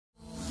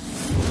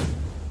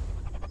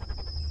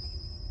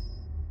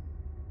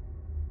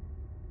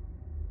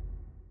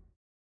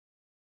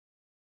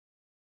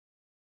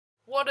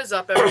What is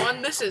up,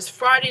 everyone? This is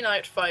Friday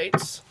Night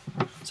Fights.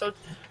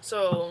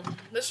 So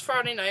this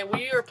Friday night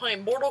we are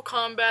playing Mortal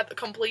Kombat, the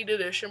Complete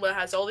Edition, but it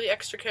has all the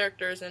extra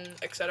characters and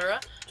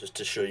etc. Just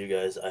to show you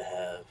guys, I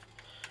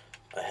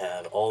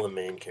have all the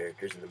main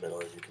characters in the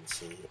middle, as you can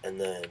see, and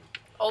then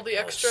All the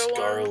extra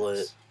Scarlet,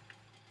 ones.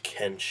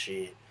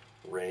 Kenshi,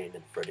 Rain,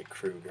 and Freddy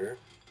Krueger.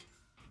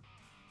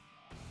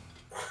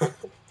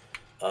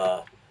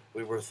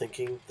 We were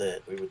thinking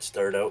that we would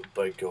start out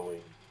by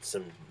going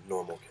some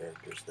normal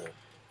characters, though.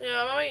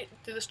 Yeah, I might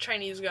do this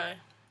Chinese guy.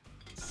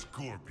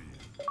 Scorpion.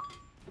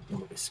 I'm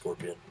gonna be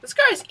Scorpion. This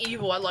guy's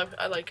evil. I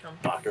like him.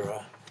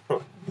 Bakura.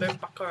 Very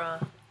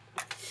Bakura.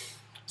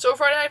 So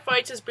Friday Night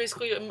Fights is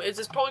basically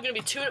it's probably gonna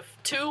be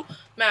two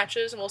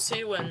matches, and we'll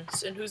see who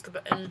wins and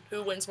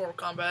who wins Mortal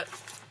Kombat.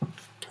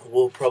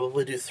 We'll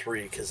probably do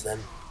 3, because then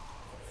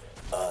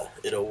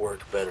it'll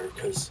work better,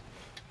 because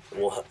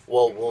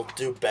we'll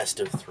do best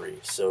of 3,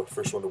 so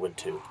first one to win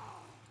 2.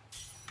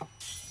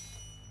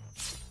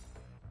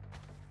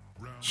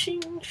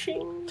 Ching,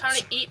 ching. Time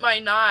to eat my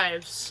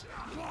knives.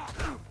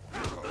 I'm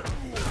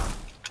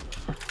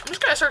just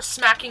gonna start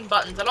smacking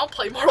buttons. I don't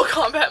play Mortal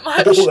Kombat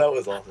much. Oh, that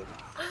was awesome.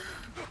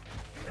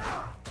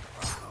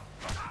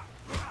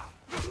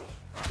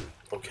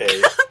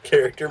 Okay,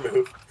 character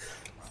move.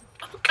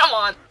 Come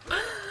on.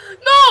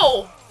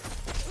 No!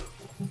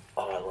 Oh,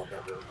 I love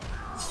that move.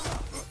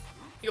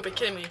 You gotta be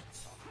kidding me.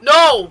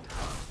 No!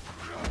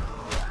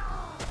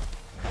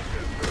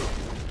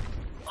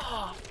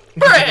 Oh,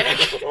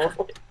 frick!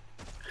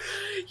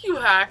 You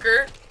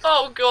hacker.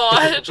 Oh,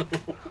 God.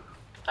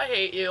 I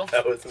hate you.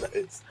 That was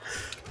nice.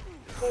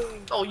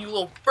 Oh, you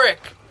little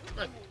frick. I'm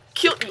gonna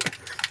kill you.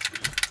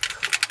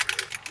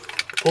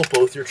 Pull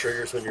both your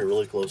triggers when you're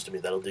really close to me.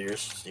 That'll do your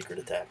secret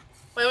attack.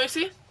 Wait, let me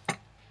see.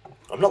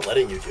 I'm not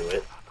letting you do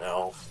it.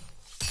 No.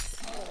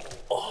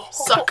 Oh.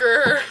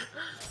 Sucker.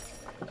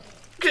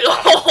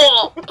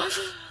 Oh.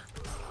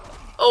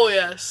 Oh,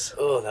 yes.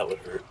 Oh, that would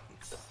hurt.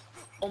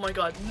 Oh, my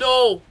God.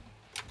 No!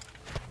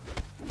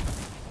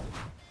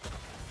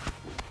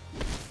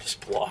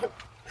 Just block.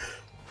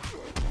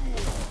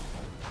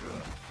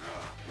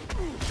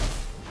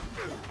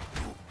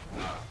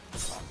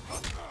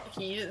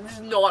 This is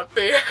not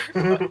fair.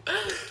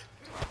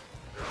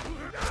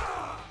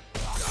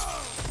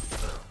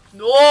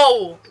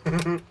 No!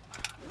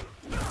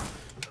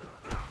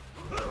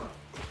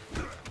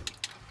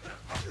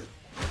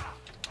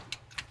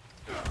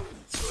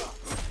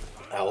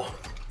 Ow.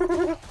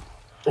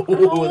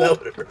 Oh, that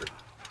would hurt.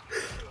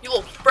 You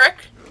little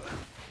frick!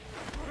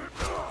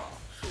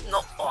 No!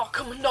 Oh,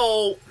 come on!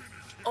 No!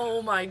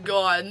 Oh my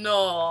God!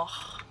 No!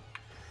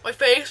 My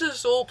face is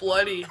so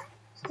bloody.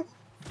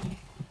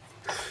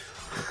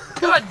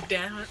 God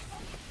damn it!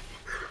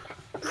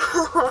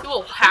 You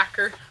little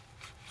hacker!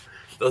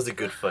 That was a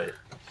good fight.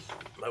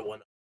 My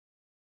one.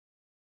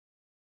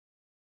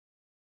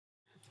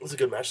 It was a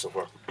good match so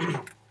far.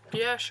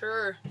 Yeah,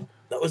 sure.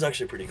 That was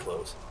actually pretty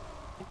close.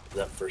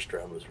 That first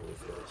round was really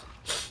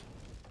close.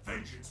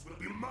 Vengeance will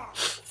be mine.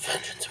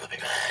 Vengeance will be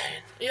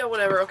mine. Yeah,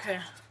 whatever. Okay.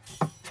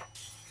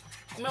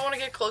 You might want to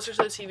get closer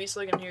to the TV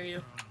so I can hear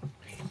you.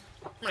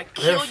 I'm gonna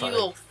kill you, fine.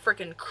 little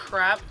frickin'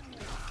 crap.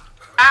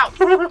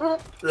 Ow!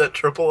 That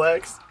triple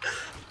X.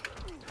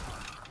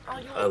 Oh,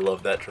 you I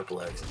love that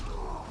triple X.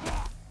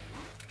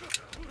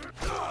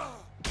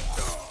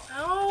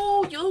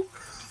 Oh, you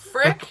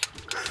frick!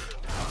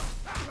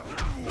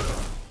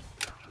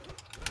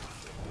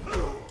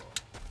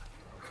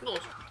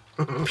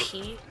 Little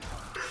pea.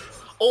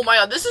 Oh my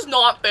God, this is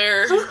not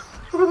fair.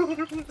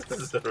 This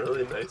is a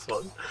really nice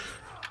one.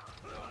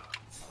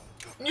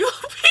 You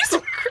piece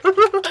of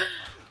crap.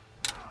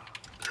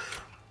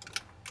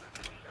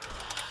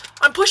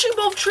 I'm pushing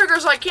both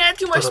triggers. I can't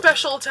do my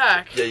special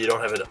attack. Yeah, you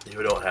don't have it.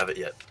 You don't have it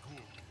yet.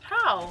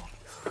 How?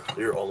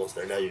 You're almost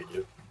there. Now you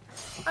do.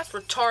 That's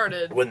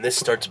retarded. When this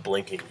starts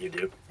blinking, you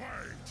do.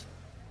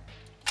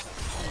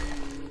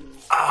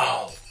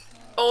 Ow!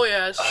 Oh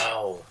yes.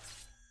 Ow!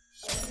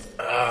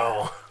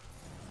 Ow!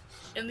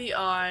 In the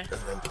eye.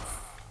 And then...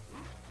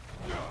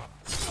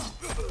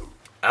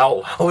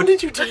 Ow! How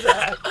did you do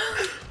that?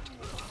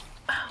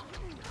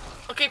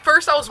 Okay,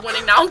 first I was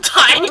winning. Now I'm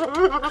dying.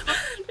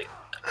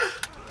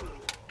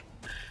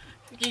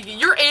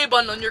 Your A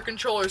button on your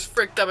controller is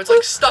fricked up. It's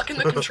like stuck in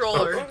the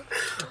controller.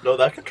 No,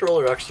 that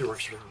controller actually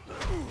works really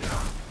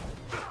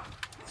well.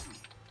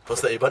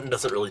 Plus, the A button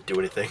doesn't really do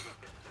anything.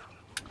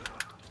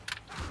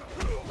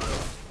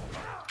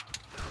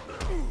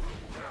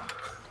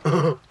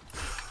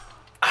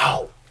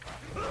 Ow!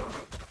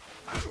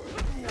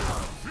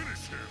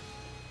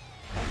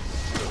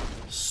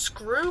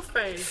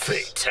 Screwface.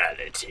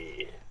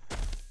 Fatality.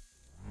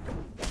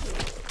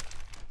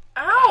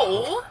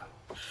 Ow!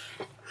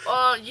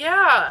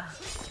 Yeah.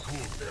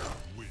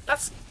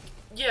 That's...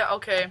 Yeah,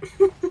 okay.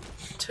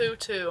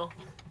 2-2.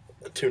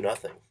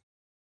 2-0.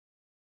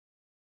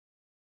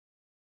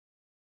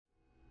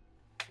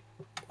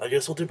 I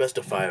guess we'll do best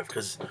of 5,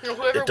 because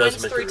Whoever it does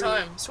wins make 3 it really...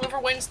 times. Whoever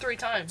wins 3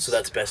 times. So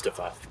that's best of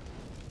 5.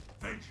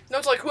 No,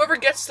 it's like whoever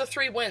gets the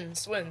 3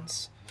 wins.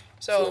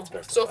 So that's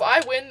best of so if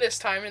five. I win this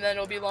time, and then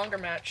it'll be a longer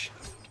match.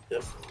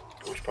 Yep.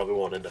 Which probably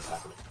won't end up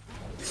happening.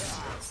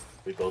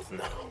 We both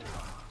know.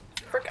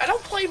 Frick, I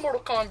don't play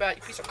Mortal Kombat,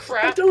 you piece of I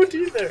crap. don't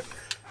either.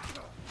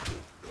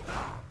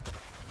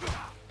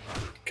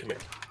 Come here.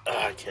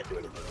 Ah, I can't do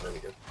anything. There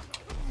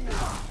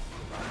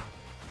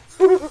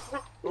we go.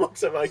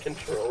 Looks at my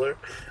controller.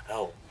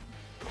 Ow.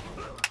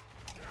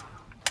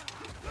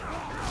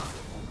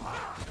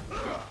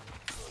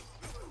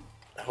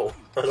 Ow.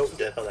 I don't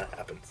get how that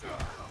happens.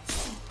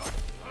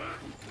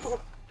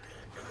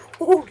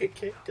 Oh, get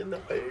kicked in the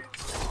face.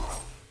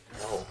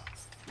 Ow.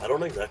 I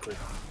don't exactly.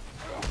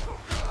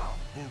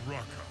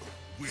 Baraka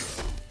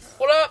wins.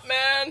 What up,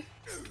 man?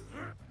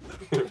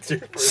 It's your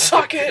first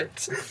Suck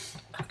picture.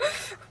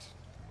 it!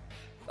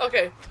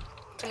 Okay,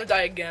 I'm gonna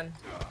die again.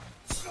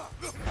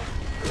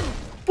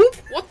 Boop.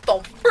 What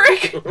the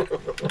frick?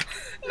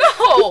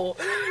 No!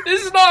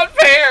 This is not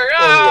fair!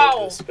 Oh,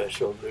 Ow! the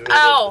special move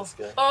Ow! of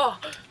this guy. Oh!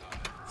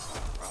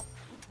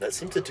 That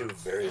seemed to do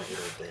very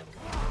little damage.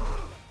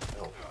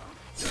 Oh.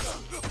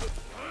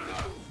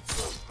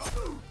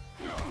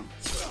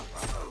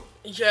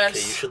 Yes. Okay,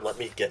 you should let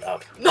me get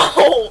up.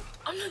 No!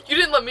 You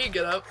didn't let me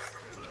get up.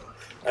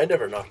 I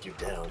never knocked you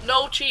down.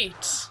 No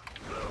cheats.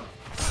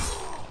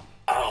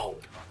 Ow.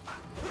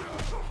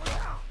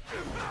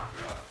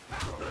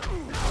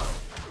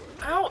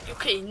 Ow.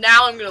 Okay,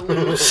 now I'm gonna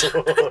lose.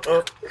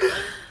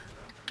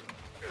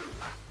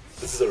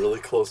 This is a really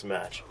close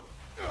match.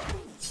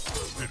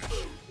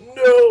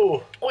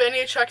 No! Wait, I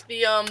need to check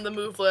the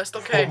move list.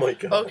 Okay. Oh my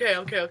god. Okay.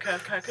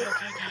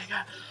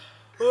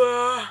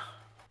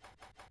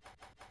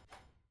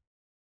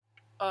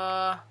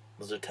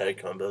 Those are tag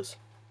combos.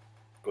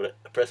 Go to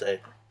press A.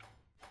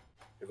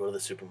 Or go to the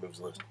super moves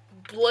list.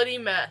 Bloody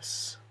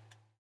mess.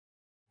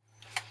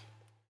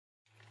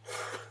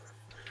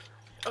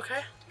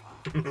 Okay.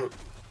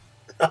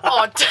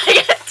 Oh, dang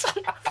it!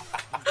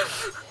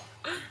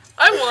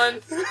 I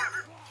won.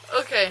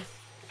 Okay.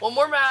 One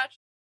more match.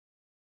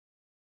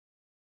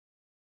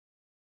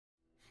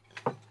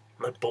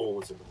 My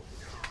bowl is in the way.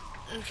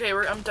 Okay,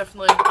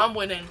 I'm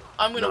winning.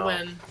 I'm gonna No.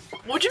 win.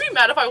 Would you be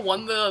mad if I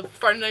won the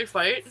Friday Night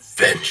Fight?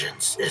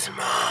 Vengeance is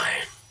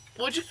mine.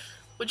 Would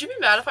you be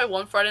mad if I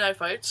won Friday Night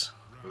Fights?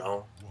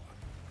 No,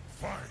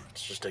 Fight.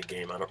 it's just a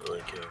game. I don't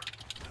really care.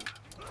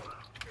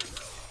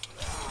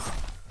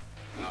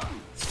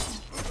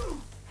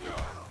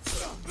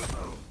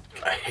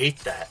 I hate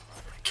that.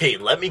 Okay,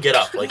 let me get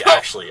up. Like,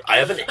 actually, I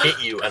haven't hit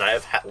you, and I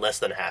have less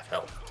than half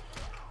health.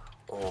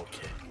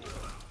 Okay.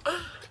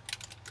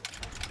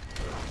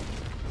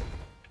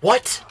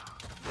 What?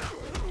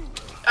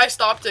 I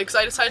stopped it because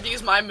I decided to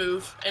use my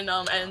move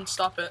and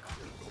stop it.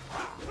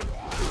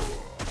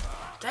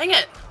 Dang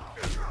it!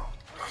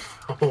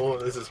 Oh,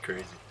 this is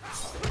crazy.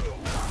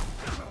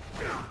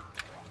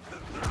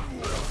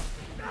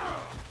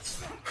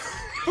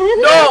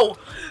 No!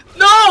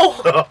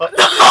 No! No!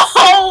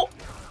 No!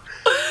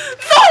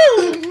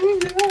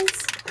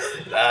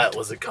 That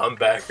was a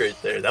comeback right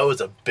there. That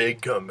was a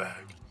big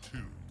comeback.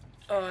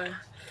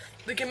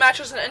 The game match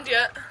doesn't end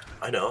yet.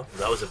 I know.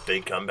 That was a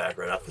big comeback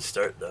right off the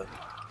start, though.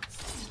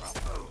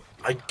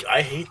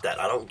 I hate that.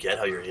 I don't get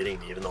how you're hitting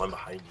me, even though I'm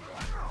behind you.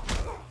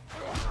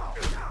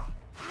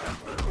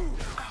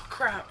 Oh,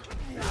 crap.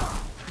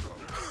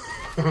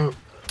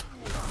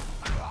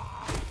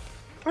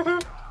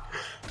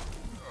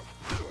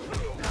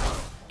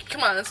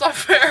 Come on, that's not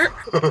fair.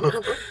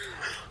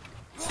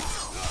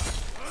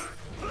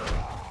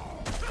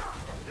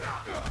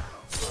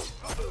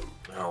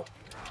 No.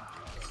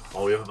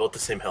 Oh, we have about the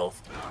same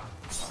health.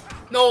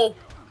 No.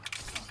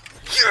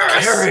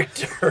 Yes!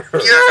 Character!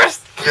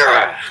 Yes!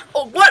 Yeah!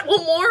 Oh, what?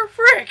 One more?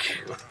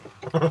 Frick!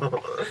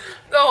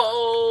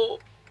 No.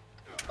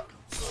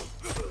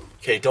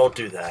 Okay, don't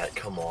do that.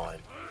 Come on.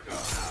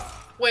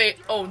 Wait.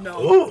 Oh,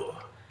 no. Ooh.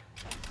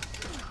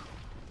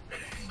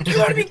 You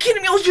gotta be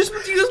kidding me. I was just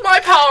about to use my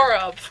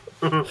power-up.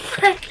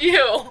 Frick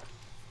you.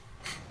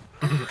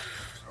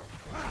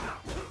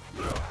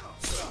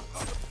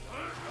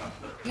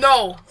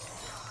 No.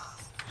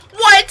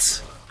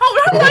 What? How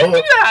did I do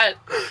that?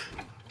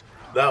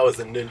 That was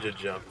a ninja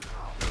jump.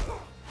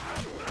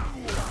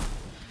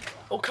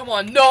 Oh, come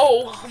on.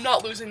 No. I'm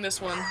not losing this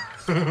one.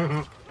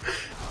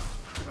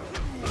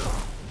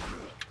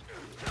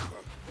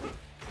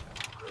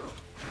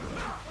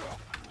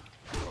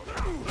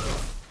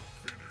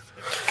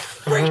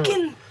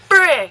 Freaking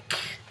brick.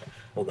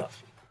 Hold up.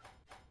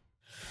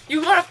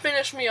 You gotta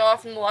finish me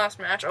off in the last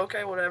match.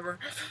 Okay, whatever.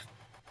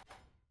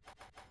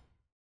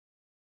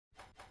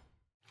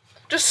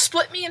 Just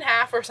split me in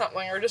half or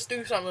something, or just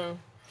do something.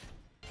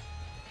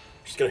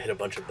 Just gonna hit a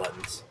bunch of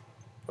buttons.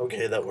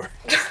 Okay, that worked.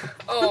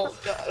 Oh,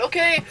 God.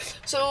 Okay,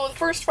 so the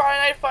first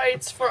Friday Night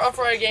Fights for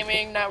Upright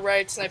Gaming, not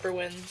right, Sniper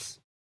wins.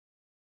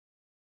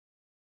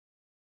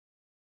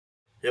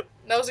 Yep.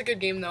 That was a good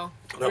game, though.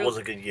 That was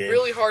a good game.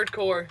 Really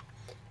hardcore.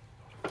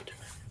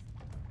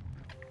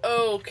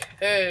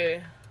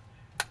 Okay.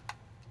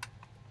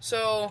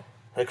 So,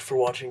 Thanks for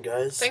watching,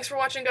 guys. Thanks for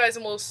watching, guys,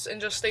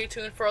 and just stay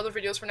tuned for other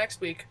videos for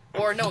next week.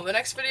 Or no, the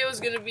next video is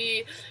gonna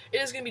be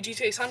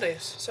GTA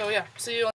Sundays. So yeah, see you.